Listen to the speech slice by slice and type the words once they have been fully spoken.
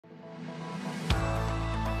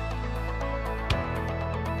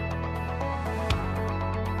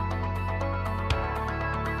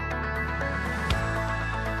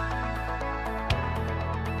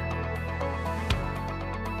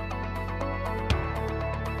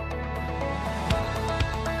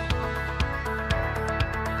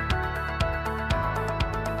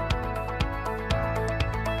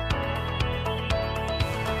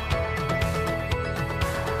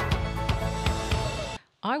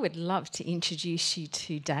I would love to introduce you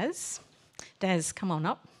to Daz. Daz, come on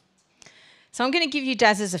up. So I'm going to give you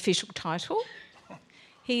Daz's official title.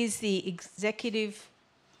 He's the Executive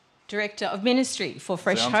Director of Ministry for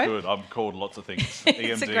Fresh Sounds Hope. good. I'm called lots of things.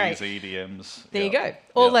 It's a great- EMDs, EDMs. There you go.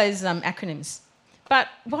 All those acronyms. But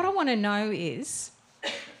what I want to know is,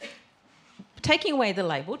 taking away the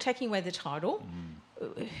label, taking away the title,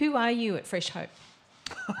 who are you at Fresh Hope?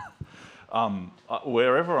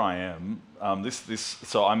 Wherever I am,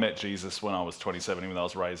 so I met Jesus when I was 27, even though I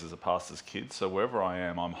was raised as a pastor's kid. So wherever I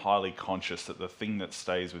am, I'm highly conscious that the thing that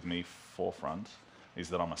stays with me forefront is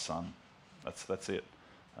that I'm a son. That's it.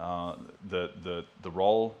 The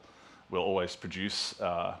role will always produce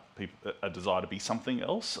a desire to be something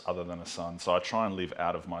else other than a son. So I try and live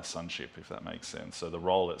out of my sonship, if that makes sense. So the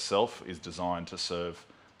role itself is designed to serve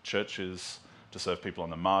churches, to serve people on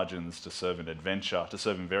the margins, to serve in adventure, to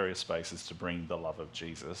serve in various spaces to bring the love of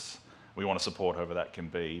Jesus. We want to support whoever that can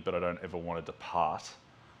be, but I don't ever want to depart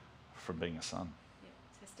from being a son.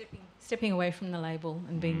 So stepping away from the label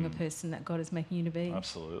and being the person that God is making you to be.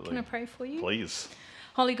 Absolutely. Can I pray for you? Please.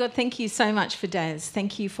 Holy God, thank you so much for Daz.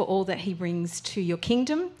 Thank you for all that he brings to your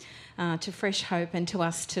kingdom, to Fresh Hope and to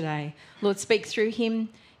us today. Lord, speak through him.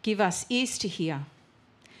 Give us ears to hear.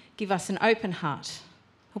 Give us an open heart.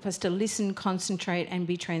 Help us to listen, concentrate and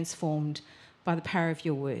be transformed by the power of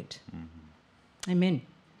your word. Amen.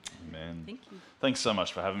 Amen. Thank you. Thanks so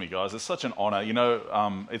much for having me, guys. It's such an honour. You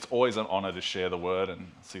know, it's always an honour to share the word and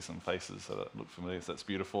see some faces that look familiar, so that's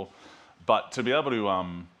beautiful. But to be able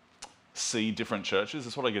to see different churches,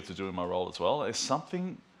 that's what I get to do in my role as well. There's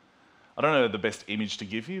something, I don't know the best image to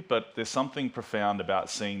give you, but there's something profound about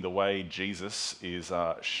seeing the way Jesus is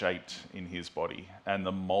shaped in his body and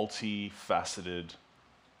the multifaceted,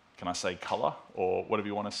 can I say colour or whatever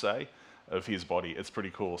you want to say, of his body. It's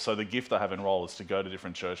pretty cool. So the gift I have in role is to go to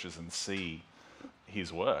different churches and see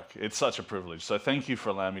his work. It's such a privilege. So thank you for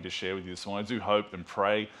allowing me to share with you this morning. I do hope and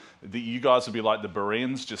pray that you guys will be like the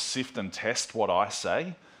Bereans, just sift and test what I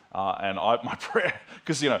say. My prayer,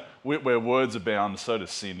 because, you know, where words abound, so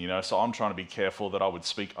does sin, you know, so I'm trying to be careful that I would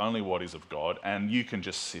speak only what is of God, and you can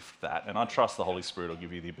just sift that. And I trust the Holy Spirit will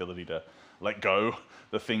give you the ability to let go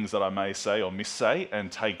the things that I may say or missay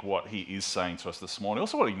and take what he is saying to us this morning. I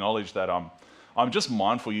also want to acknowledge that I'm just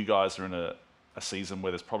mindful you guys are in a season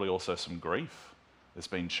where there's probably also some grief. There's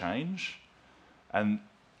been change. And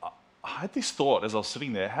I had this thought as I was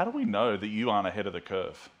sitting there, how do we know that you aren't ahead of the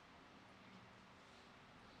curve?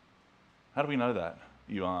 How do we know that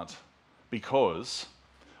you aren't? Because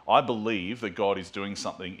I believe that God is doing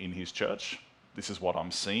something in his church. This is what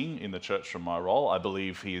I'm seeing in the church from my role. I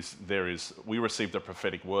believe we received a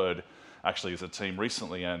prophetic word actually as a team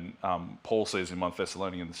recently, and Paul says in 1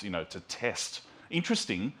 Thessalonians, you know, to test.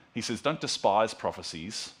 Interesting, he says, don't despise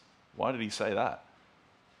prophecies. Why did he say that?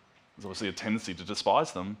 There's obviously a tendency to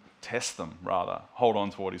despise them. Test them, rather. Hold on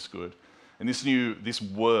to what is good. And this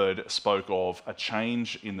word spoke of a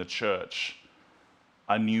change in the church,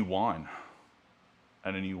 a new wine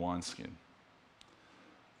and a new wineskin.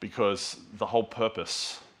 Because the whole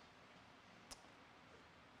purpose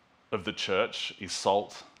of the church is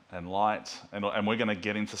salt and light, and we're going to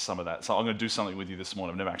get into some of that. So I'm going to do something with you this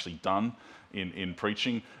morning I've never actually done in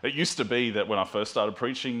preaching. It used to be that when I first started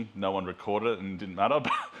preaching, no one recorded it and it didn't matter,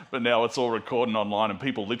 but now it's all recorded online, and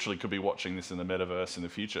people literally could be watching this in the metaverse in the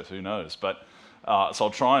future, who knows. But so I'll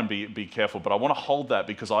try and be careful, but I want to hold that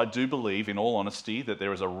because I do believe, in all honesty, that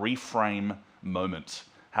there is a reframe moment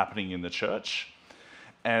happening in the church.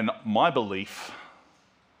 And my belief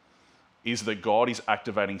is that God is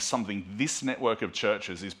activating something this network of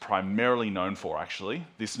churches is primarily known for, actually.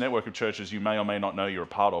 This network of churches you may or may not know you're a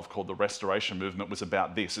part of, called the Restoration Movement, was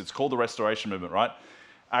about this. It's called the Restoration Movement, right?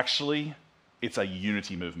 Actually, it's a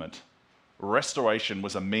unity movement. Restoration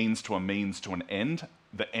was a means to an end.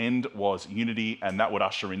 The end was unity, and that would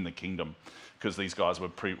usher in the kingdom, because these guys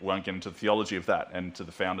won't get into the theology of that, and to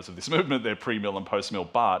the founders of this movement, they're pre-mill and post-mill,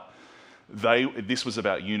 but this was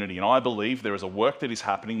about unity. And I believe there is a work that is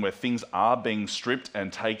happening where things are being stripped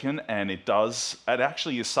and taken, and it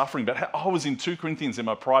actually is suffering. But I was in 2 Corinthians in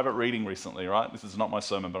my private reading recently, right? This is not my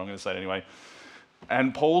sermon, but I'm going to say it anyway.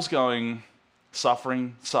 And Paul's going,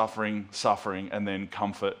 suffering, suffering, suffering, and then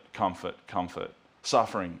comfort, comfort, comfort.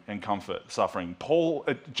 Suffering and comfort, suffering.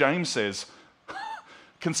 James says,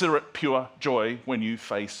 consider it pure joy when you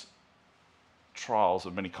face trials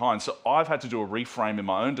of many kinds. So I've had to do a reframe in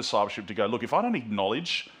my own discipleship to go, look, if I don't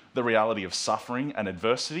acknowledge the reality of suffering and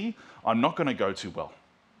adversity, I'm not going to go too well.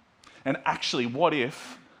 And actually, what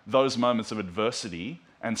if those moments of adversity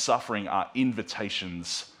and suffering are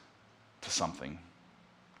invitations to something?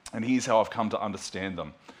 And here's how I've come to understand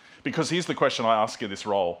them. Because here's the question I ask in this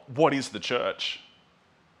role. What is the church?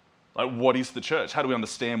 Like, what is the church? How do we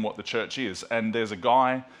understand what the church is? And there's a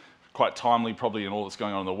guy, quite timely probably in all that's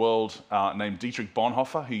going on in the world, named Dietrich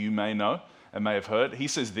Bonhoeffer, who you may know and may have heard. He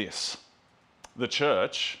says this: the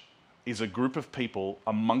church is a group of people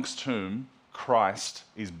amongst whom Christ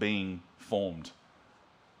is being formed.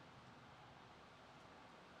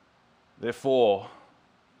 Therefore,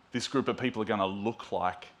 this group of people are going to look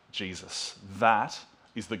like Jesus. That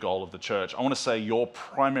is the goal of the church. I want to say your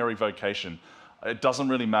primary vocation, it doesn't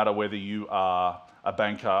really matter whether you are a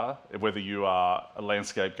banker, whether you are a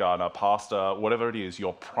landscape gardener, pastor, whatever it is,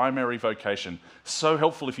 your primary vocation. So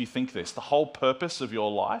helpful if you think this. The whole purpose of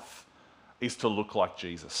your life is to look like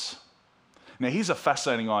Jesus. Now, here's a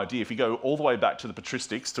fascinating idea. If you go all the way back to the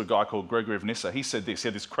patristics, to a guy called Gregory of Nyssa, he said this. He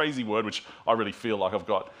had this crazy word, which I really feel like I've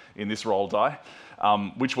got in this role,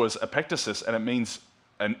 which was epectasis, and it means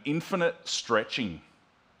an infinite stretching,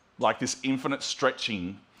 like this infinite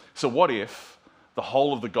stretching. So what if the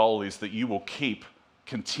whole of the goal is that you will keep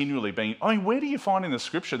continually being... I mean, where do you find in the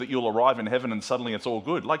scripture that you'll arrive in heaven and suddenly it's all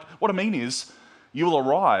good? Like, what I mean is, you'll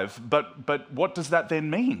arrive, but what does that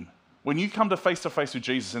then mean? When you come to face with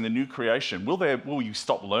Jesus in the new creation, will you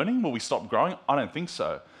stop learning? Will we stop growing? I don't think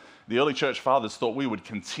so. The early church fathers thought we would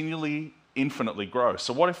continually, infinitely grow.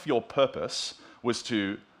 So what if your purpose was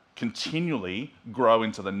to continually grow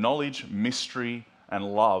into the knowledge, mystery, and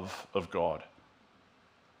love of God?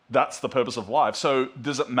 That's the purpose of life. So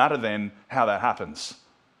does it matter then how that happens?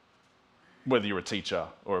 Whether you're a teacher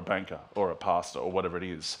or a banker or a pastor or whatever it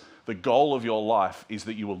is. The goal of your life is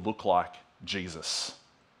that you will look like Jesus.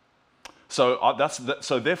 So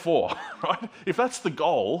therefore, right? If that's the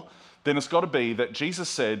goal, then it's got to be that Jesus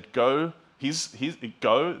said, go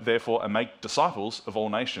therefore and make disciples of all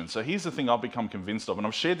nations. So here's the thing I've become convinced of, and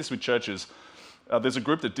I've shared this with churches. There's a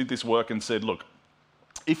group that did this work and said, look,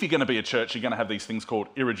 if you're going to be a church, you're going to have these things called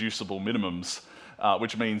irreducible minimums,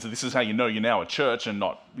 which means this is how you know you're now a church and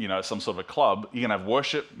not, some sort of a club. You're going to have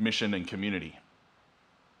worship, mission, and community.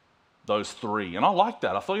 Those three. And I like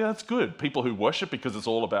that. I thought, yeah, that's good. People who worship because it's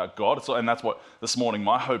all about God. And that's what this morning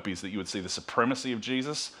my hope is, that you would see the supremacy of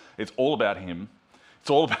Jesus. It's all about him. It's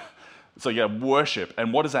all about... So yeah, worship.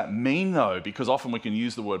 And what does that mean though? Because often we can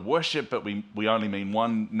use the word worship, but we only mean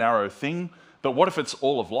one narrow thing. But what if it's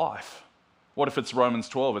all of life? What if it's Romans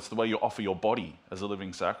 12? It's the way you offer your body as a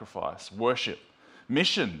living sacrifice. Worship.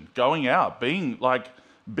 Mission. Going out. Being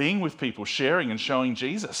with people, sharing and showing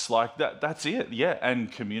Jesus. Like that's it. Yeah.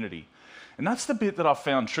 And community. And that's the bit that I've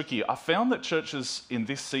found tricky. I found that churches in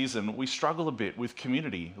this season, we struggle a bit with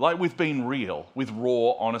community. Like with being real, with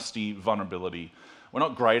raw honesty, vulnerability. We're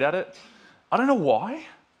not great at it. I don't know why.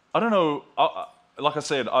 I don't know. Like I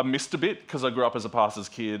said, I missed a bit because I grew up as a pastor's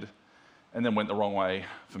kid and then went the wrong way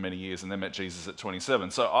for many years and then met Jesus at 27.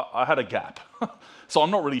 So I had a gap. So I'm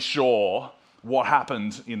not really sure what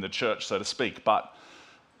happened in the church, so to speak. But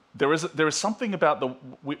there is something about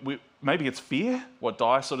maybe it's fear, what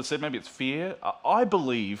Daz sort of said, maybe it's fear. I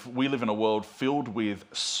believe we live in a world filled with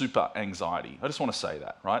super anxiety. I just want to say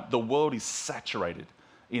that, right? The world is saturated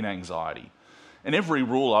in anxiety. And every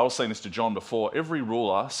ruler, I was saying this to John before, every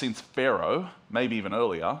ruler since Pharaoh, maybe even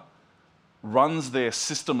earlier, runs their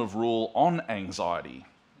system of rule on anxiety.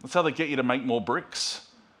 That's how they get you to make more bricks.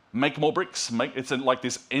 Make more bricks. It's like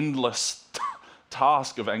this endless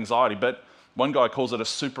task of anxiety. But one guy calls it a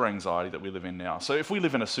super anxiety that we live in now. So if we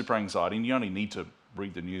live in a super anxiety, and you only need to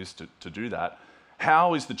read the news to do that,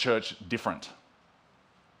 how is the church different?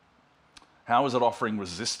 How is it offering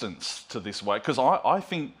resistance to this way? Because I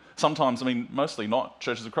think sometimes, mostly not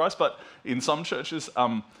Churches of Christ, but in some churches,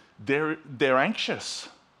 they're anxious.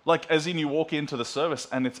 Like as in you walk into the service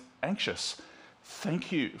and it's anxious.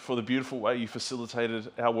 Thank you for the beautiful way you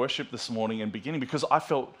facilitated our worship this morning and beginning, because I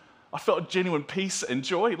felt genuine peace and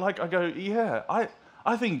joy. Like I go, yeah,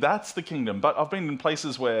 I think that's the kingdom. But I've been in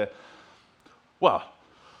places where,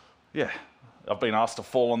 I've been asked to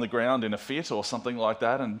fall on the ground in a fit or something like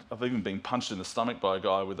that, and I've even been punched in the stomach by a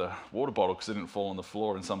guy with a water bottle because he didn't fall on the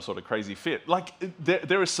floor in some sort of crazy fit. Like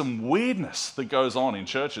there is some weirdness that goes on in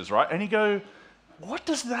churches, right? And you go, what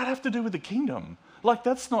does that have to do with the kingdom? Like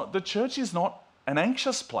the church is not an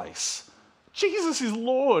anxious place. Jesus is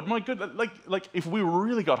Lord. My goodness, like if we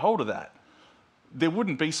really got hold of that, there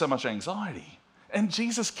wouldn't be so much anxiety. And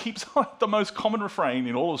Jesus keeps the most common refrain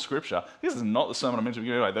in all of Scripture. This is not the sermon I meant to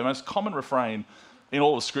give anyway. The most common refrain in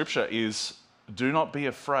all of Scripture is, do not be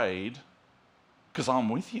afraid because I'm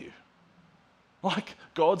with you. Like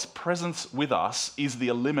God's presence with us is the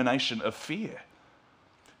elimination of fear.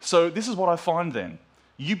 So this is what I find then.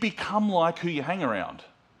 You become like who you hang around.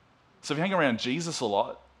 So if you hang around Jesus a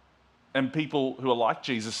lot, And people who are like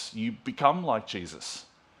Jesus, you become like Jesus.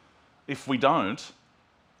 If we don't,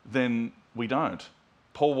 then we don't.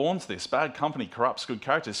 Paul warns this, bad company corrupts good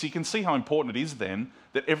character. So you can see how important it is then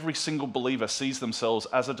that every single believer sees themselves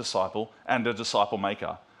as a disciple and a disciple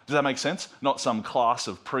maker. Does that make sense? Not some class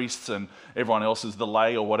of priests and everyone else is the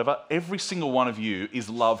lay or whatever. Every single one of you is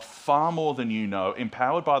loved far more than you know,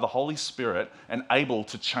 empowered by the Holy Spirit and able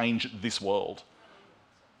to change this world.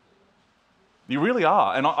 You really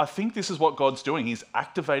are. And I think this is what God's doing. He's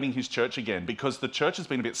activating his church again because the church has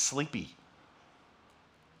been a bit sleepy.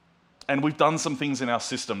 And we've done some things in our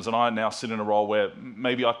systems, and I now sit in a role where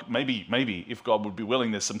maybe if God would be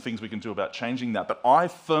willing, there's some things we can do about changing that. But I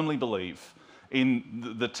firmly believe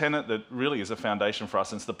in the tenet that really is a foundation for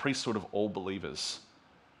us, and it's the priesthood of all believers.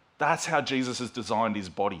 That's how Jesus has designed his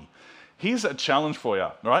body. Here's a challenge for you,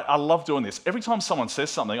 right? I love doing this. Every time someone says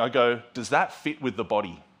something, I go, does that fit with the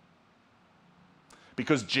body?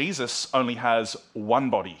 Because Jesus only has one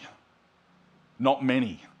body, not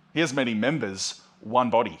many. He has many members, one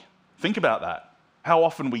body. Think about that. How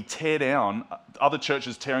often we tear down other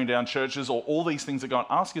churches, tearing down churches, or all these things that go on.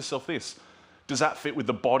 Ask yourself this. Does that fit with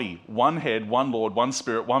the body? One head, one Lord, one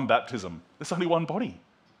Spirit, one baptism. There's only one body.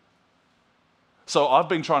 So I've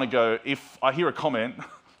been trying to go, if I hear a comment,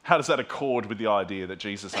 how does that accord with the idea that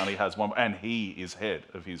Jesus only has one, and he is head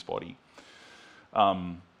of his body?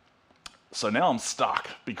 So now I'm stuck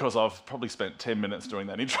because I've probably spent 10 minutes doing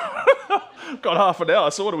that intro. Got half an hour,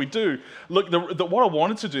 so what do we do? Look, what I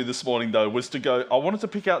wanted to do this morning though was to go, I wanted to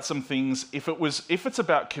pick out some things, if it's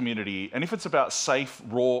about community and if it's about safe,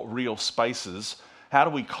 raw, real spaces, how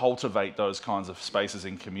do we cultivate those kinds of spaces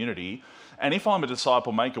in community? And if I'm a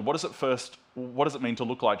disciple maker, what does it mean to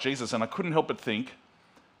look like Jesus? And I couldn't help but think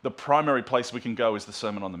the primary place we can go is the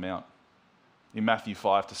Sermon on the Mount in Matthew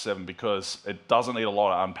 5-7, because it doesn't need a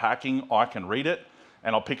lot of unpacking. I can read it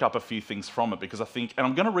and I'll pick up a few things from it because I think, and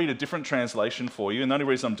I'm going to read a different translation for you, and the only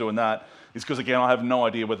reason I'm doing that is because, again, I have no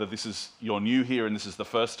idea whether you're new here and this is the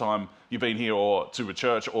first time you've been here or to a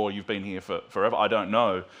church, or you've been here for forever. I don't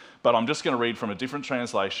know, but I'm just going to read from a different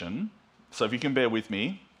translation. So if you can bear with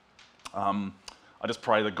me, I just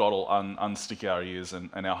pray that God will unstick our ears and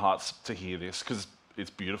our hearts to hear this, because it's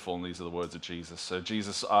beautiful, and these are the words of Jesus. So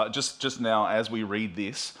Jesus, just now as we read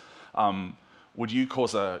this, would you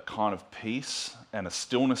cause a kind of peace and a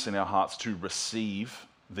stillness in our hearts to receive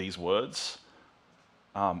these words?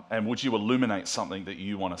 And would you illuminate something that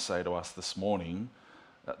you want to say to us this morning,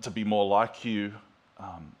 to be more like you,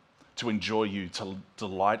 to enjoy you, to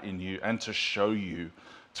delight in you, and to show you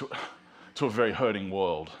to a very hurting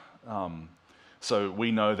world? So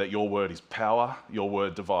we know that your word is power. Your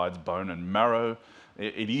word divides bone and marrow.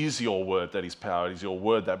 It is your word that is power. It is your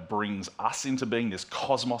word that brings us into being, this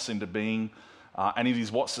cosmos into being, and it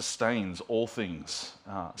is what sustains all things.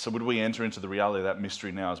 So would we enter into the reality of that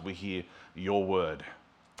mystery now as we hear your word?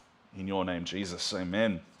 In your name, Jesus,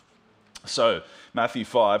 amen. So, Matthew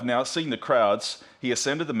 5, now seeing the crowds, he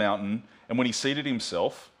ascended the mountain, and when he seated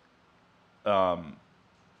himself,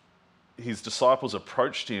 his disciples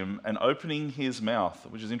approached him, and opening his mouth,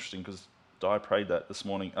 which is interesting because Di prayed that this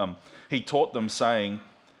morning, he taught them, saying,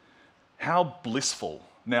 how blissful.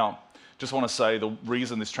 Now, just want to say the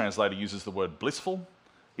reason this translator uses the word blissful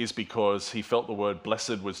is because he felt the word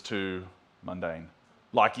blessed was too mundane.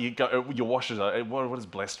 Like your washers, what does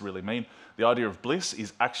blessed really mean? The idea of bliss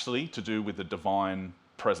is actually to do with the divine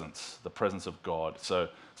presence, the presence of God. So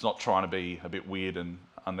it's not trying to be a bit weird and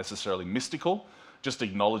unnecessarily mystical, just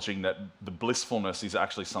acknowledging that the blissfulness is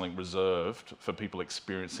actually something reserved for people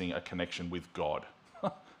experiencing a connection with God.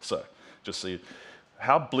 So, just see,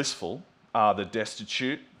 how blissful are the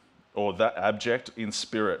destitute or that abject in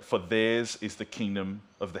spirit, for theirs is the kingdom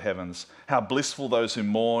of the heavens. How blissful those who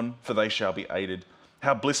mourn, for they shall be aided.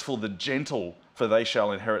 How blissful the gentle, for they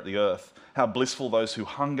shall inherit the earth. How blissful those who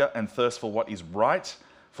hunger and thirst for what is right,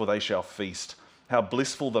 for they shall feast. How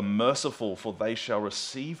blissful the merciful, for they shall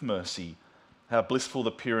receive mercy. How blissful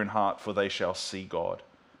the pure in heart, for they shall see God.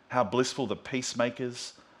 How blissful the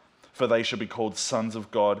peacemakers, for they shall be called sons of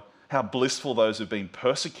God. How blissful those who have been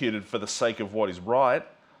persecuted for the sake of what is right,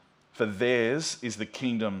 for theirs is the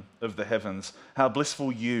kingdom of the heavens. How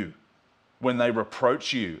blissful you, when they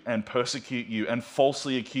reproach you and persecute you and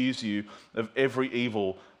falsely accuse you of every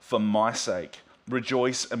evil for my sake.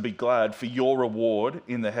 Rejoice and be glad, for your reward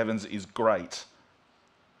in the heavens is great.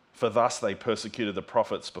 For thus they persecuted the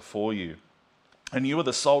prophets before you. And you are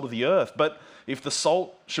the salt of the earth. But if the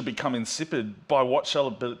salt should become insipid, by what shall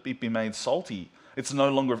it be made salty? It's no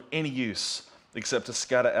longer of any use except to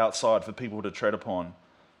scatter outside for people to tread upon.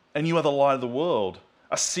 And you are the light of the world.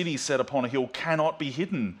 A city set upon a hill cannot be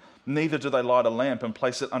hidden. Neither do they light a lamp and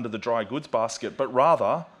place it under the dry goods basket, but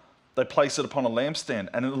rather they place it upon a lampstand,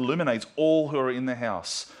 and it illuminates all who are in the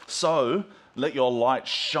house. So let your light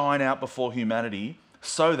shine out before humanity,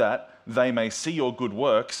 so that they may see your good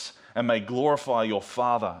works and may glorify your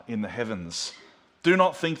Father in the heavens. Do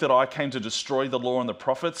not think that I came to destroy the law and the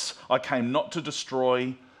prophets. I came not to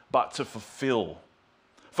destroy, but to fulfill.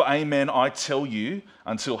 For amen, I tell you,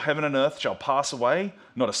 until heaven and earth shall pass away,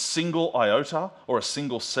 not a single iota or a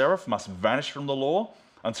single seraph must vanish from the law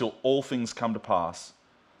until all things come to pass.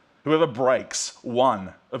 Whoever breaks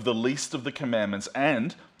one of the least of the commandments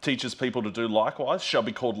and teaches people to do likewise shall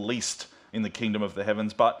be called least in the kingdom of the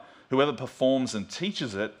heavens. But whoever performs and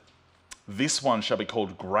teaches it, this one shall be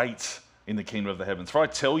called great in the kingdom of the heavens. For I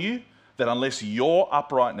tell you that unless your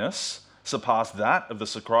uprightness surpass that of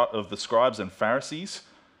the scribes and Pharisees,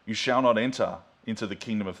 you shall not enter into the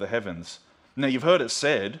kingdom of the heavens. Now you've heard it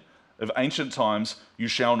said of ancient times, you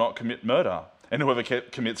shall not commit murder, and whoever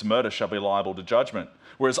commits murder shall be liable to judgment.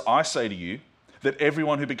 Whereas I say to you that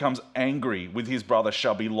everyone who becomes angry with his brother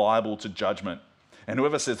shall be liable to judgment. And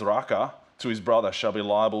whoever says raka to his brother shall be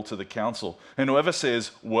liable to the council. And whoever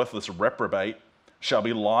says worthless reprobate shall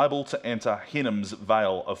be liable to enter Hinnom's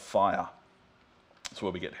vale of fire. That's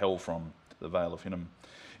where we get hell from, the vale of Hinnom.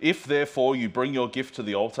 If therefore you bring your gift to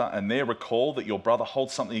the altar and there recall that your brother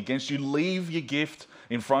holds something against you, leave your gift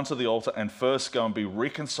in front of the altar and first go and be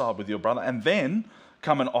reconciled with your brother, and then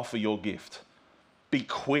come and offer your gift. Be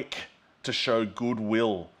quick to show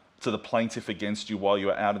goodwill to the plaintiff against you while you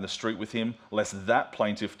are out in the street with him, lest that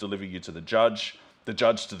plaintiff deliver you to the judge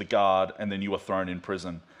to the guard, and then you are thrown in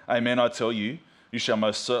prison. Amen, I tell you, you shall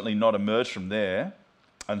most certainly not emerge from there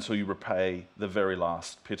until you repay the very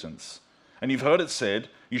last pittance. And you've heard it said,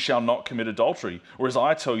 you shall not commit adultery. Whereas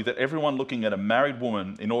I tell you that everyone looking at a married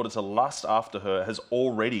woman in order to lust after her has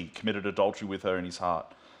already committed adultery with her in his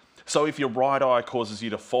heart. So if your right eye causes you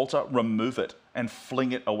to falter, remove it and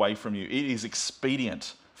fling it away from you. It is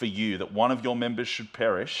expedient for you that one of your members should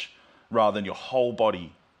perish, rather than your whole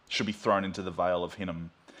body should be thrown into the vale of Hinnom.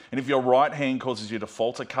 And if your right hand causes you to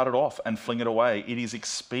falter, cut it off and fling it away. It is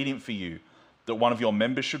expedient for you that one of your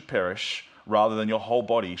members should perish, rather than your whole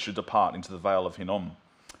body should depart into the vale of Hinnom.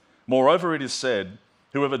 Moreover, it is said,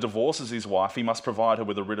 whoever divorces his wife, he must provide her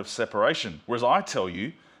with a writ of separation. Whereas I tell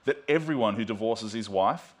you that everyone who divorces his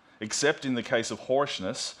wife, except in the case of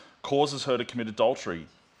whorishness, causes her to commit adultery.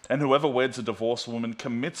 And whoever weds a divorced woman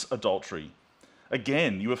commits adultery.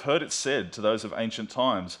 Again, you have heard it said to those of ancient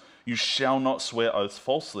times, you shall not swear oaths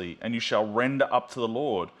falsely, and you shall render up to the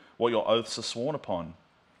Lord what your oaths are sworn upon.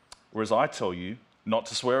 Whereas I tell you not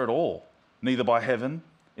to swear at all, neither by heaven,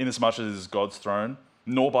 inasmuch as it is God's throne,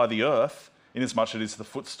 nor by the earth, inasmuch as it is the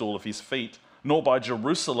footstool of his feet, nor by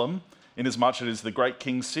Jerusalem, inasmuch as it is the great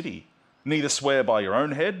king's city. Neither swear by your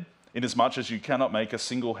own head, inasmuch as you cannot make a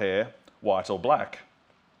single hair white or black.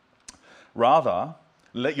 Rather,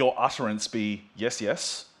 let your utterance be yes,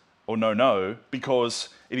 yes, or no, no, because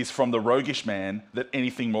it is from the roguish man that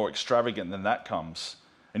anything more extravagant than that comes.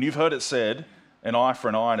 And you've heard it said, an eye for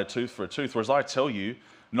an eye and a tooth for a tooth, whereas I tell you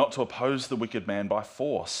not to oppose the wicked man by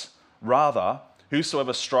force. Rather,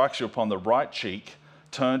 whosoever strikes you upon the right cheek,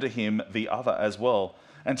 turn to him the other as well.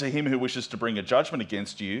 And to him who wishes to bring a judgment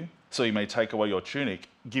against you, so he may take away your tunic,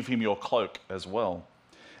 give him your cloak as well.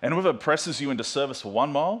 And whoever presses you into service for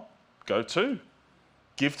 1 mile, go 2.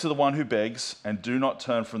 Give to the one who begs, and do not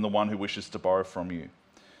turn from the one who wishes to borrow from you.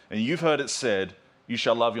 And you've heard it said, you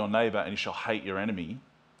shall love your neighbor and you shall hate your enemy.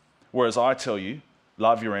 Whereas I tell you,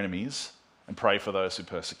 love your enemies and pray for those who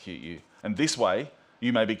persecute you. And this way,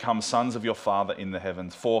 you may become sons of your Father in the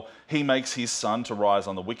heavens. For he makes his sun to rise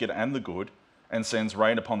on the wicked and the good, and sends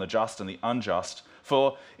rain upon the just and the unjust.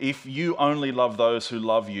 For if you only love those who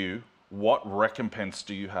love you, what recompense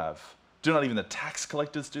do you have? Do not even the tax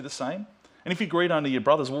collectors do the same? And if you greet only your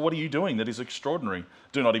brothers, well, what are you doing that is extraordinary?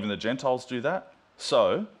 Do not even the Gentiles do that?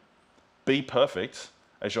 So, be perfect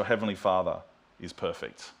as your heavenly Father is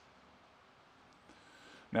perfect.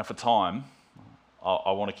 Now for time,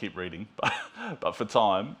 I want to keep reading, but for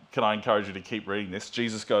time, can I encourage you to keep reading this?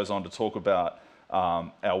 Jesus goes on to talk about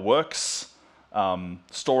our works,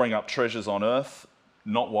 storing up treasures on earth,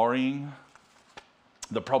 not worrying,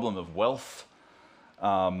 the problem of wealth,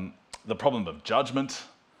 the problem of judgment.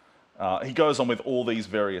 He goes on with all these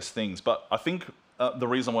various things. But I think the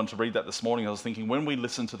reason I wanted to read that this morning, I was thinking when we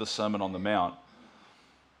listen to the Sermon on the Mount,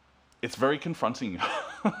 it's very confronting.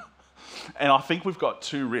 And I think we've got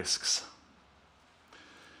 2 risks.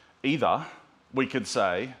 Either we could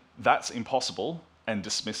say, that's impossible and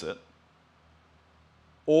dismiss it.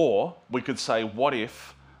 Or we could say, what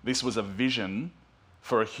if this was a vision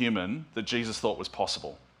for a human that Jesus thought was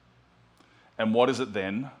possible? And what is it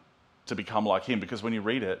then to become like him? Because when you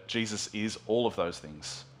read it, Jesus is all of those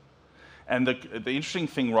things. And the interesting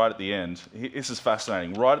thing right at the end, this is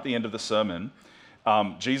fascinating, right at the end of the sermon,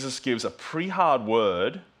 Jesus gives a pretty hard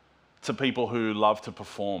word to people who love to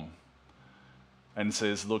perform. And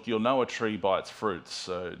says, look, you'll know a tree by its fruits.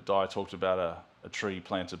 So Di talked about a tree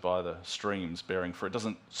planted by the streams bearing fruit. It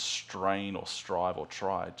doesn't strain or strive or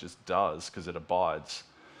try, it just does because it abides.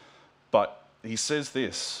 But he says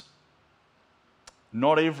this,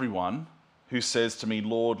 not everyone who says to me,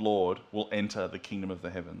 Lord, Lord, will enter the kingdom of the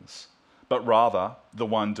heavens, but rather the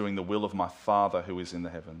one doing the will of my Father who is in the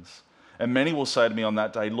heavens. And many will say to me on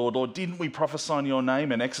that day, Lord, Lord, didn't we prophesy in your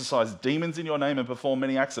name and exorcise demons in your name and perform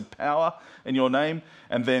many acts of power in your name?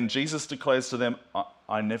 And then Jesus declares to them,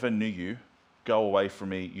 I never knew you. Go away from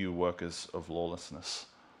me, you workers of lawlessness.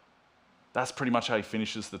 That's pretty much how he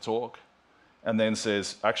finishes the talk. And then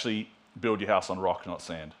says, actually, build your house on rock, not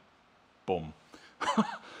sand. Boom.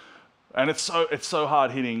 And it's so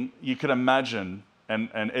hard hitting. You can imagine,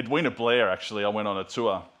 and Edwina Blair, actually, I went on a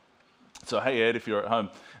tour. So, hey, Ed, if you're at home,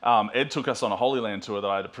 Ed took us on a Holy Land tour that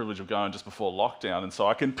I had the privilege of going just before lockdown. And so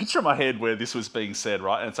I can picture in my head where this was being said,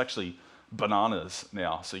 right? And it's actually bananas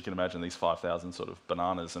now. So you can imagine these 5,000 sort of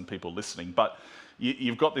bananas and people listening. But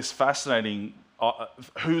you've got this fascinating,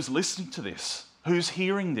 who's listening to this? Who's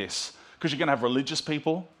hearing this? Because you're going to have religious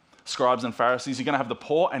people, scribes and Pharisees. You're going to have the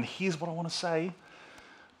poor. And here's what I want to say.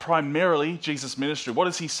 Primarily, Jesus' ministry. What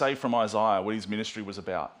does he say from Isaiah, what his ministry was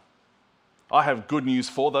about? I have good news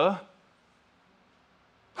for the...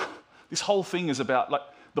 This whole thing is about like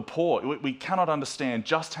the poor. We cannot understand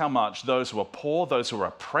just how much those who are poor, those who are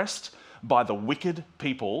oppressed by the wicked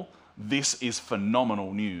people, this is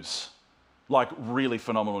phenomenal news. Like really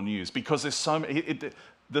phenomenal news. Because there's so many,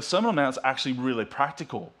 the Sermon on the Mount is actually really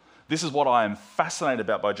practical. This is what I am fascinated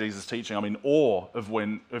about by Jesus' teaching. I'm in awe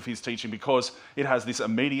of his teaching because it has this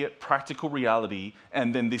immediate practical reality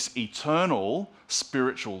and then this eternal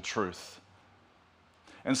spiritual truth.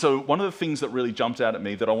 And so one of the things that really jumped out at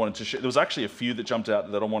me that I wanted to share, there was actually a few that jumped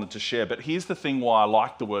out that I wanted to share, but here's the thing why I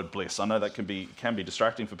like the word bliss. I know that can be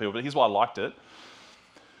distracting for people, but here's why I liked it.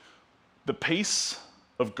 The peace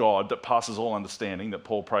of God that passes all understanding that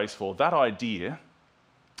Paul prays for, that idea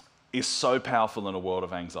is so powerful in a world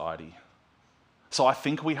of anxiety. So I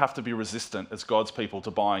think we have to be resistant as God's people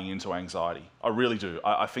to buying into anxiety. I really do.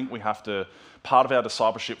 I think we have to, part of our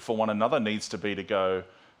discipleship for one another needs to be to go,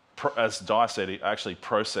 as Di said, actually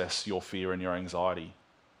process your fear and your anxiety.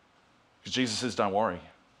 Because Jesus says, don't worry.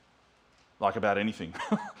 Like about anything.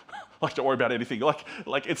 Like don't worry about anything. Like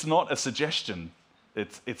it's not a suggestion,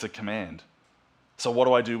 it's a command. So what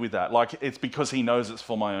do I do with that? Like it's because he knows it's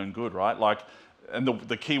for my own good, right? Like, and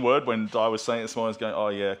the key word when Di was saying it this morning was going, oh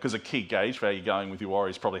yeah, because a key gauge for how you're going with your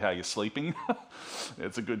worry is probably how you're sleeping.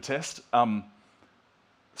 It's a good test.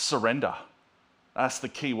 Surrender. That's the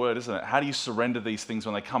key word, isn't it? How do you surrender these things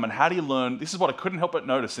when they come? And how do you learn? This is what I couldn't help but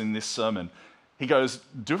notice in this sermon. He goes,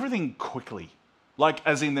 do everything quickly. Like,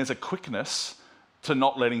 as in there's a quickness to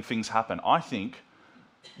not letting things happen. I think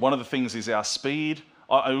one of the things is our speed,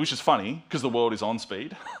 which is funny because the world is on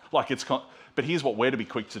speed. But here's what we're to be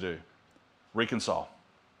quick to do. Reconcile.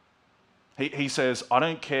 He says, I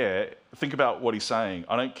don't care. Think about what he's saying.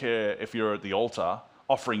 I don't care if you're at the altar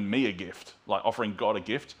offering me a gift, like offering God a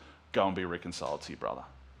gift. Go and be reconciled to your brother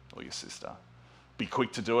or your sister. Be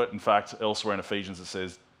quick to do it. In fact, elsewhere in Ephesians it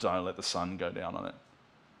says, don't let the sun go down on it.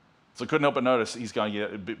 So I couldn't help but notice he's going, yeah,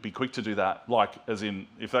 be quick to do that. Like, as in,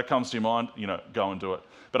 if that comes to your mind, go and do it.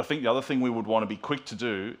 But I think the other thing we would want to be quick to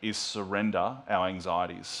do is surrender our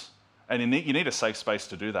anxieties. And you need a safe space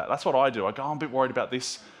to do that. That's what I do. I go, I'm a bit worried about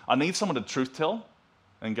this. I need someone to truth tell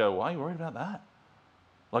and go, why are you worried about that?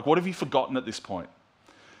 Like, what have you forgotten at this point?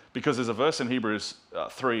 Because there's a verse in Hebrews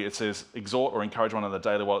 3, it says, exhort or encourage one another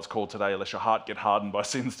daily while it's called today, lest your heart get hardened by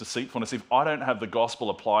sin's deceitfulness. If I don't have the gospel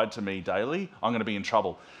applied to me daily, I'm going to be in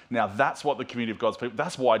trouble. Now, that's what the community of God's people,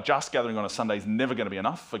 that's why just gathering on a Sunday is never going to be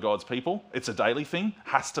enough for God's people. It's a daily thing,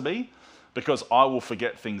 has to be, because I will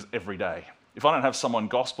forget things every day. If I don't have someone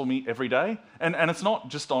gospel me every day, and it's not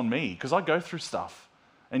just on me, because I go through stuff,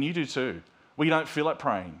 and you do too. We don't feel like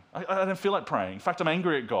praying. I don't feel like praying. In fact, I'm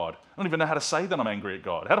angry at God. I don't even know how to say that I'm angry at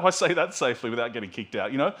God. How do I say that safely without getting kicked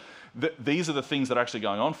out? These are the things that are actually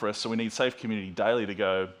going on for us, so we need safe community daily to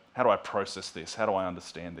go, how do I process this? How do I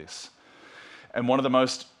understand this? And one of the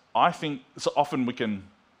most, I think, so often we can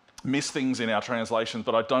miss things in our translations,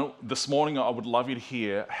 but this morning I would love you to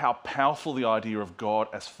hear how powerful the idea of God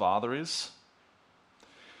as Father is.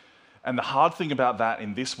 And the hard thing about that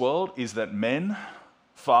in this world is that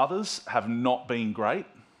fathers have not been great.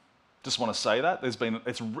 Just want to say that.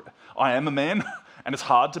 I am a man, And it's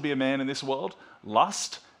hard to be a man in this world.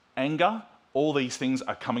 Lust, anger, all these things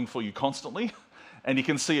are coming for you constantly. And you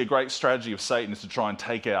can see a great strategy of Satan is to try and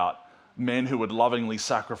take out men who would lovingly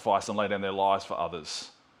sacrifice and lay down their lives for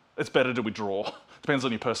others. It's better to withdraw. Depends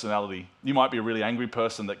on your personality. You might be a really angry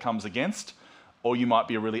person that comes against, or you might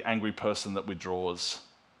be a really angry person that withdraws.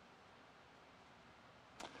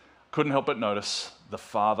 Couldn't help but notice the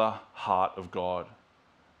Father heart of God.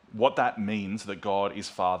 What that means, that God is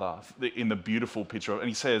Father, in the beautiful picture. And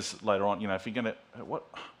he says later on, if you're going to,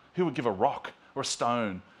 who would give a rock or a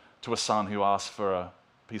stone to a son who asks for a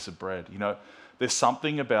piece of bread? There's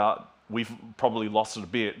something about, we've probably lost it a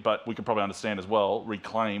bit, but we can probably understand as well,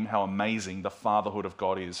 reclaim how amazing the fatherhood of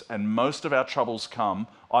God is. And most of our troubles come,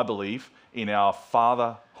 I believe, in our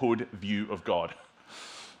fatherhood view of God.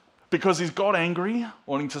 Because is God angry,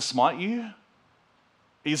 wanting to smite you?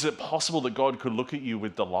 Is it possible that God could look at you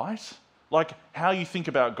with delight? Like, how you think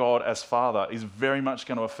about God as Father is very much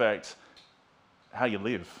going to affect how you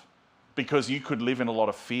live. Because you could live in a lot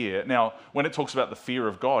of fear. Now, when it talks about the fear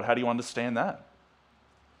of God, how do you understand that?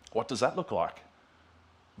 What does that look like?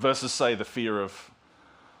 Versus, say, the fear of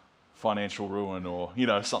financial ruin or,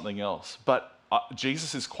 something else. But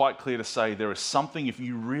Jesus is quite clear to say there is something, if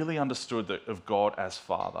you really understood that of God as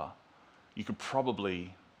Father, you could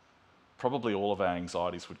probably all of our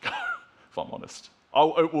anxieties would go, if I'm honest.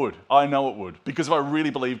 Oh, it would. I know it would. Because if I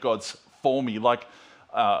really believe God's for me,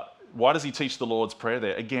 why does he teach the Lord's Prayer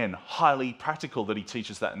there? Again, highly practical that he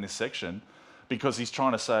teaches that in this section, because he's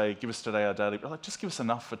trying to say, give us today our daily bread. Just give us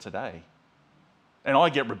enough for today. And I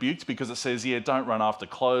get rebuked because it says, don't run after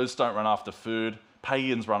clothes, don't run after food.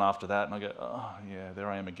 Pagans run after that. And I go, oh yeah, there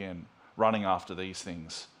I am again, running after these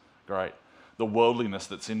things. Great. The worldliness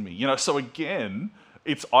that's in me. So again,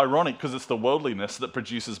 it's ironic because it's the worldliness that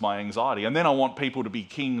produces my anxiety. And then I want people to be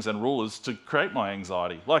kings and rulers to create my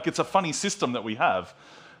anxiety. It's a funny system that we have.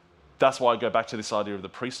 That's why I go back to this idea of the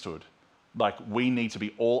priesthood. We need to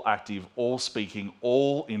be all active, all speaking,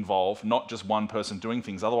 all involved, not just one person doing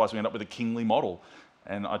things. Otherwise, we end up with a kingly model.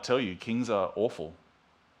 And I tell you, kings are awful.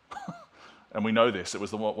 And we know this. It was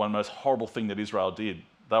the one most horrible thing that Israel did.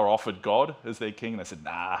 They were offered God as their king, and they said,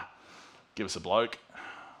 nah, give us a bloke.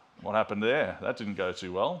 What happened there? That didn't go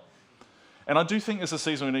too well. And I do think there's a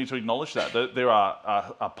season we need to acknowledge that there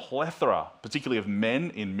are a plethora, particularly of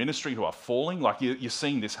men in ministry who are falling. You're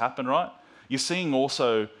seeing this happen, right? You're seeing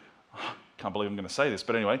also, can't believe I'm going to say this,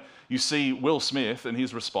 but anyway, you see Will Smith and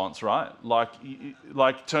his response, right?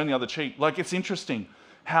 Turn the other cheek. It's interesting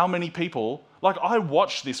how many people, I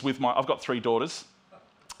watched this with I've got 3 daughters.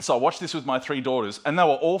 So I watched this with my 3 daughters, and they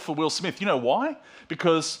were all for Will Smith. You know why?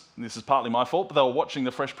 Because, and this is partly my fault, but they were watching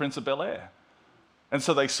The Fresh Prince of Bel-Air. And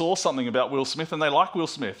so they saw something about Will Smith, and they like Will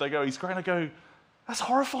Smith. They go, he's great. I go, that's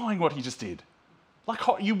horrifying what he just did.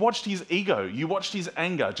 You watched his ego. You watched his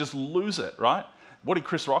anger just lose it, right? What did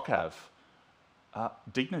Chris Rock have?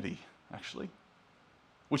 Dignity, actually.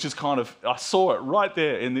 Which is I saw it right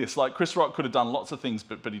there in this. Chris Rock could have done lots of things,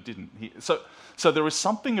 but he didn't. So there is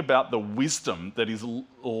something about the wisdom that is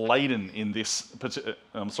laden in this.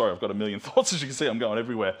 I'm sorry, I've got a million thoughts. As you can see, I'm going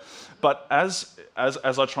everywhere. But as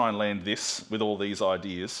I try and land this with all these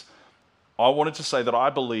ideas, I wanted to say that I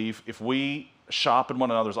believe if we sharpen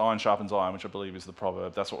one another as iron sharpens iron, which I believe is the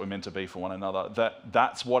proverb, that's what we're meant to be for one another,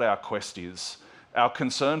 that's what our quest is. Our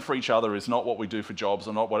concern for each other is not what we do for jobs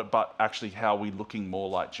or not but actually how we're looking more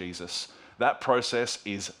like Jesus. That process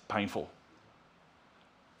is painful.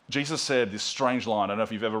 Jesus said this strange line, I don't know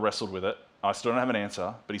if you've ever wrestled with it. I still don't have an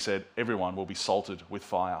answer, but he said, everyone will be salted with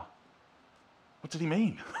fire. What did he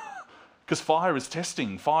mean? Because fire is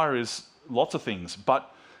testing, fire is lots of things.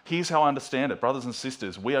 But here's how I understand it, brothers and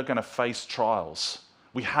sisters, we are going to face trials.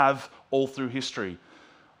 We have all through history.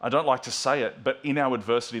 I don't like to say it, but in our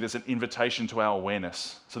adversity, there's an invitation to our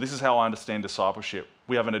awareness. So this is how I understand discipleship.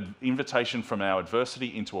 We have an invitation from our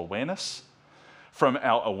adversity into awareness. From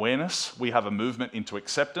our awareness, we have a movement into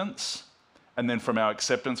acceptance. And then from our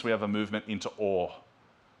acceptance, we have a movement into awe.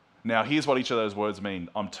 Now, here's what each of those words mean.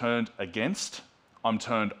 I'm turned against, I'm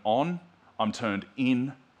turned on, I'm turned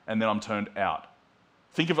in, and then I'm turned out.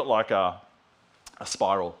 Think of it like a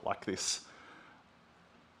spiral like this.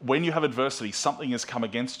 When you have adversity, something has come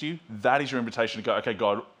against you, that is your invitation to go, okay,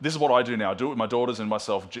 God, this is what I do now. I do it with my daughters and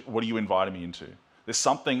myself. What are you inviting me into? There's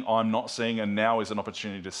something I'm not seeing, and now is an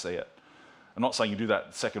opportunity to see it. I'm not saying you do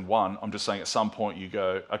that second one. I'm just saying at some point you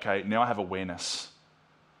go, okay, now I have awareness.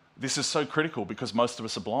 This is so critical because most of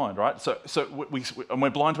us are blind, right? So we're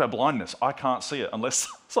blind to our blindness. I can't see it unless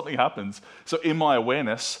something happens. So in my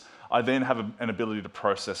awareness, I then have an ability to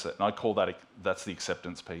process it. And I call that's the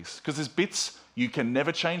acceptance piece. Because there's bits you can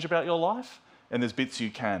never change about your life, and there's bits you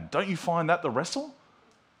can. Don't you find that the wrestle?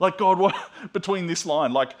 Like, God, what between this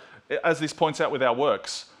line, like as this points out with our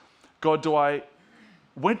works, God,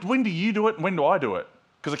 when do you do it? When do I do it?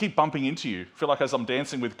 Because I keep bumping into you. I feel like as I'm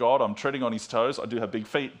dancing with God, I'm treading on his toes. I do have big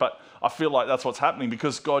feet, but I feel like that's what's happening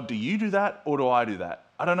because, God, do you do that or do I do that?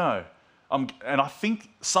 I don't know. And I think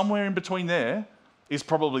somewhere in between there is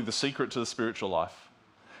probably the secret to the spiritual life.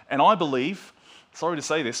 And I believe, sorry to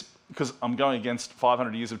say this, because I'm going against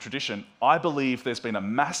 500 years of tradition, I believe there's been a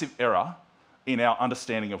massive error in our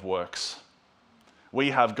understanding of works.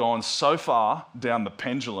 We have gone so far down the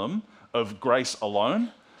pendulum of grace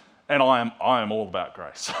alone, and I am all about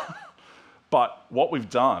grace. But what we've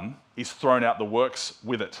done is thrown out the works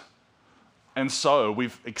with it. And so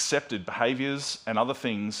we've accepted behaviors and other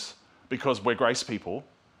things because we're grace people,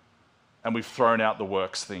 and we've thrown out the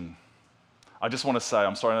works thing. I just want to say,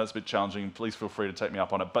 I'm sorry, I know it's a bit challenging, please feel free to take me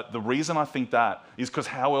up on it, but the reason I think that is because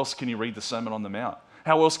how else can you read the Sermon on the Mount?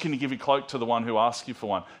 How else can you give your cloak to the one who asks you for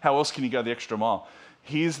one? How else can you go the extra mile?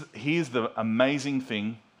 Here's the amazing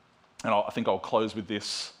thing, and I think I'll close with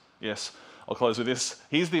this. Yes, I'll close with this.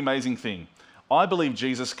 Here's the amazing thing. I believe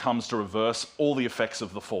Jesus comes to reverse all the effects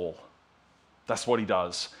of the fall. That's what he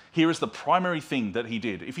does. Here is the primary thing that he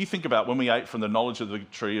did. If you think about when we ate from the knowledge of the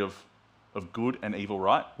tree of good and evil,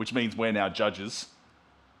 right? Which means we're now judges.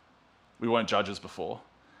 We weren't judges before.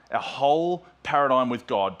 Our whole paradigm with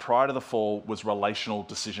God prior to the fall was relational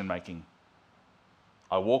decision making.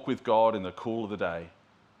 I walk with God in the cool of the day.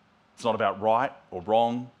 It's not about right or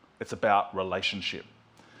wrong. It's about relationship.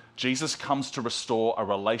 Jesus comes to restore a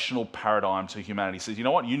relational paradigm to humanity. He says, you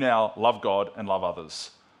know what? You now love God and love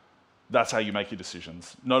others. That's how you make your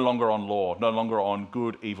decisions. No longer on law, no longer on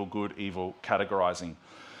good, evil, categorizing.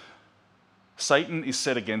 Satan is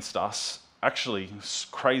set against us. Actually, it's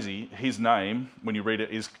crazy. His name, when you read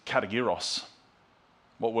it, is kategoros.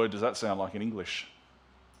 What word does that sound like in English?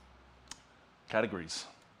 Categories.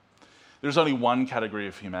 There's only one category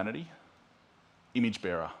of humanity, image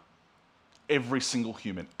bearer. Every single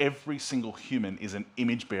human is an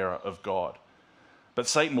image bearer of God. But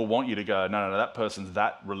Satan will want you to go, no, that person's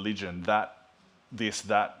that religion, that, this,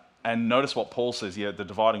 that. And notice what Paul says, the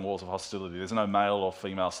dividing walls of hostility. There's no male or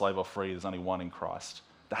female, slave or free. There's only one in Christ.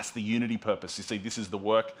 That's the unity purpose. You see, this is the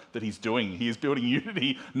work that he's doing. He is building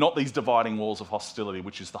unity, not these dividing walls of hostility,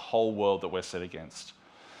 which is the whole world that we're set against.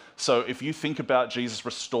 So if you think about Jesus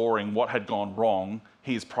restoring what had gone wrong,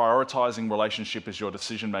 he is prioritizing relationship as your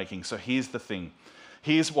decision making. So here's the thing.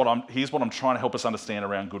 Here's what I'm trying to help us understand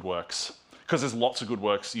around good works. Because there's lots of good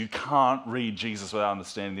works. You can't read Jesus without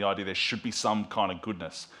understanding the idea there should be some kind of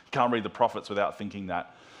goodness. You can't read the prophets without thinking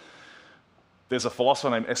that. There's a philosopher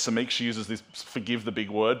named Esther Meek. She uses this, forgive the big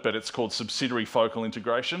word, but it's called subsidiary focal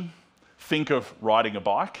integration. Think of riding a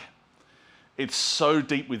bike. It's so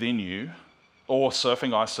deep within you. Or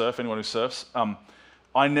surfing, I surf, anyone who surfs.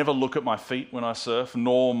 I never look at my feet when I surf,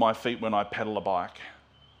 nor my feet when I pedal a bike.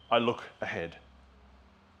 I look ahead.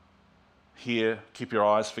 Here, keep your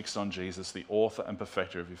eyes fixed on Jesus, the author and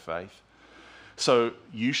perfecter of your faith. So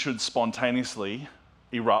you should spontaneously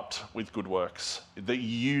erupt with good works that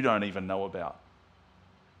you don't even know about.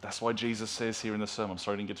 That's why Jesus says here in the sermon, I'm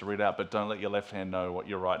sorry I didn't get to read it out, but don't let your left hand know what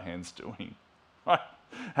your right hand's doing.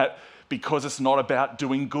 Right? Because it's not about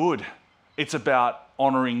doing good. It's about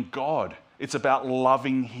honoring God. It's about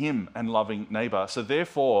loving him and loving neighbor. So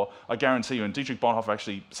therefore, I guarantee you, and Dietrich Bonhoeffer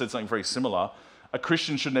actually said something very similar, a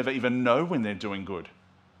Christian should never even know when they're doing good.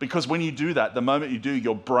 Because when you do that, the moment you do,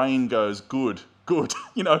 your brain goes good,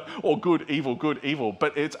 or good, evil.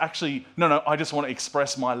 But it's actually, no, I just want to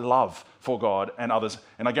express my love for God and others.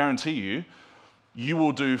 And I guarantee you, you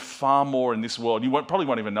will do far more in this world. You probably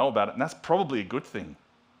won't even know about it, and that's probably a good thing.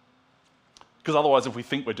 Because otherwise, if we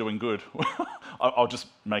think we're doing good, I'll just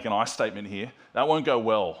make an I statement here. That won't go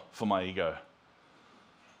well for my ego.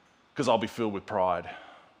 Because I'll be filled with pride.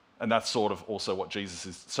 And that's sort of also what Jesus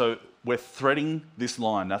is. So we're threading this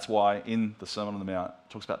line. That's why in the Sermon on the Mount,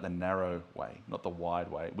 it talks about the narrow way, not the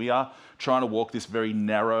wide way. We are trying to walk this very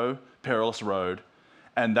narrow, perilous road.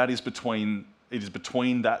 And it is between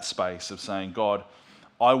that space of saying, God,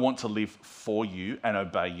 I want to live for you and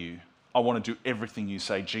obey you. I want to do everything you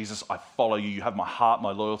say. Jesus, I follow you. You have my heart,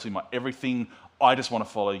 my loyalty, my everything. I just want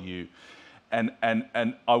to follow you. And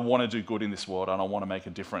I want to do good in this world and I want to make a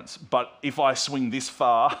difference. But if I swing this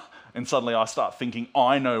far and suddenly I start thinking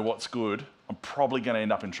I know what's good, I'm probably going to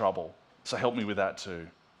end up in trouble. So help me with that too.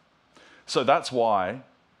 So that's why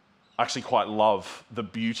I actually quite love the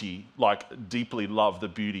beauty, deeply love the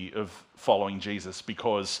beauty of following Jesus,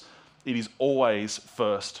 because it is always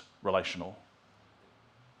first relational.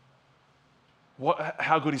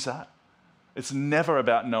 How good is that? It's never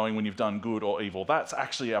about knowing when you've done good or evil. That's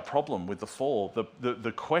actually our problem with the fall.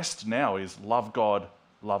 The quest now is love God,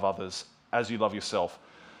 love others as you love yourself.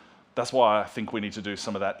 That's why I think we need to do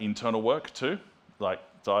some of that internal work too. Like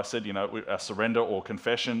I said, our surrender or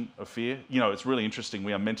confession of fear. It's really interesting.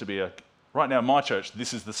 We are meant to be right now in my church,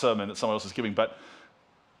 this is the sermon that someone else is giving, but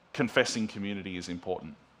confessing community is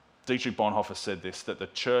important. Dietrich Bonhoeffer said this, that the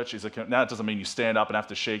church is now it doesn't mean you stand up and have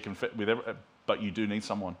to share but you do need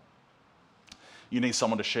someone. You need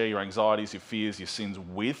someone to share your anxieties, your fears, your sins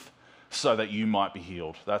with, so that you might be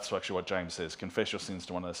healed. That's actually what James says. Confess your sins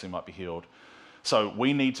to one another so you might be healed. So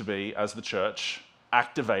we need to be, as the church,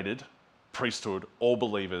 activated priesthood, all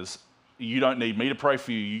believers. You don't need me to pray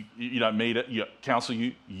for you. You don't need it. Counsel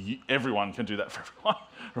you. Everyone can do that for everyone,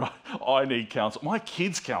 right? I need counsel. My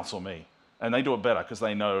kids counsel me, and they do it better because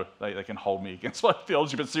they know they can hold me against my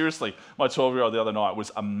theology. But seriously, my 12-year-old the other night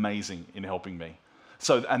was amazing in helping me.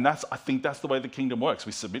 So, and I think that's the way the kingdom works.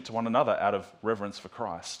 We submit to one another out of reverence for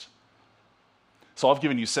Christ. So I've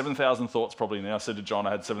given you 7,000 thoughts probably now. I said to John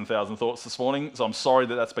I had 7,000 thoughts this morning. So I'm sorry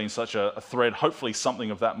that that's been such a thread. Hopefully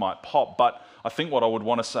something of that might pop. But I think what I would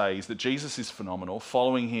want to say is that Jesus is phenomenal.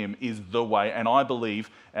 Following him is the way. And I believe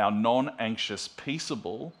our non-anxious,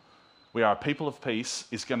 peaceable, we are a people of peace,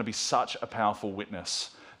 is going to be such a powerful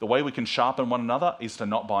witness. The way we can sharpen one another is to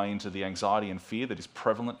not buy into the anxiety and fear that is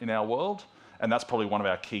prevalent in our world. And that's probably one of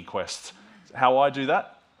our key quests. How I do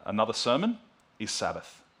that, another sermon, is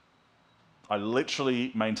Sabbath. I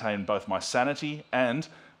literally maintain both my sanity and,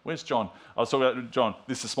 where's John? I was talking about John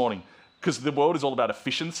this morning, because the world is all about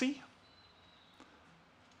efficiency.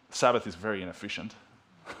 Sabbath is very inefficient.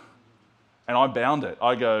 And I bound it.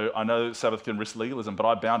 I know Sabbath can risk legalism, but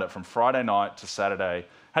I bound it from Friday night to Saturday.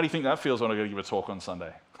 How do you think that feels when I go to give a talk on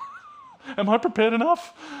Sunday? Am I prepared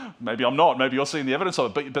enough? Maybe I'm not. Maybe you're seeing the evidence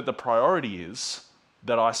of it. But the priority is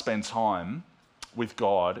that I spend time with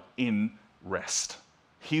God in rest.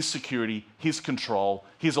 His security, his control,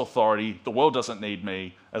 his authority. The world doesn't need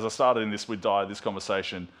me. As I started in this with Di, this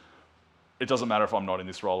conversation, it doesn't matter if I'm not in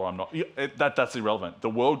this role or I'm not. That's irrelevant. The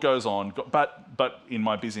world goes on, but in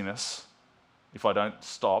my busyness, if I don't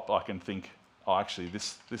stop, I can think, oh, actually,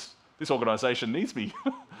 this organisation needs me.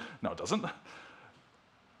 No, it doesn't.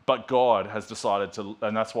 But God has decided to,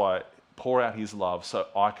 and that's why, pour out his love so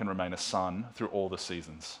I can remain a son through all the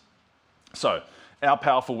seasons. So, our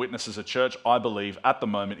powerful witness as a church, I believe, at the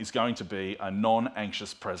moment is going to be a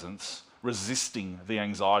non-anxious presence, resisting the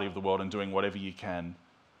anxiety of the world and doing whatever you can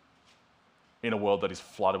in a world that is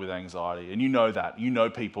flooded with anxiety. And you know that. You know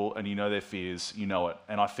people and you know their fears. You know it.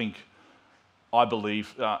 And I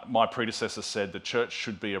believe, my predecessor said the church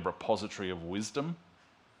should be a repository of wisdom.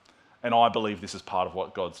 And I believe this is part of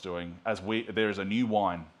what God's doing. There is a new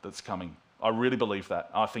wine that's coming. I really believe that.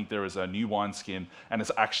 I think there is a new wineskin, and it's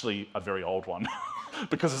actually a very old one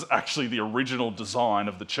because it's actually the original design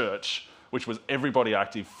of the church, which was everybody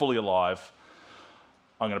active, fully alive.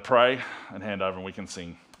 I'm going to pray and hand over and we can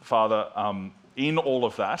sing. Father, in all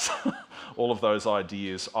of that, all of those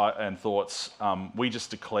ideas and thoughts, we just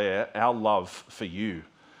declare our love for you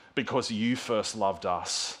because you first loved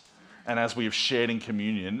us. And as we have shared in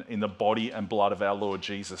communion in the body and blood of our Lord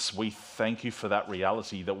Jesus, we thank you for that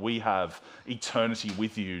reality that we have eternity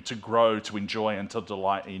with you to grow, to enjoy, and to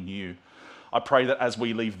delight in you. I pray that as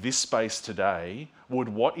we leave this space today, would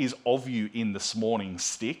what is of you in this morning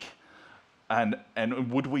stick? And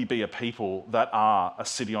would we be a people that are a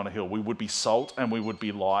city on a hill? We would be salt and we would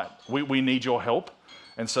be light. We need your help.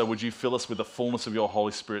 And so would you fill us with the fullness of your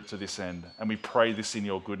Holy Spirit to this end? And we pray this in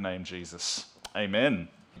your good name, Jesus. Amen.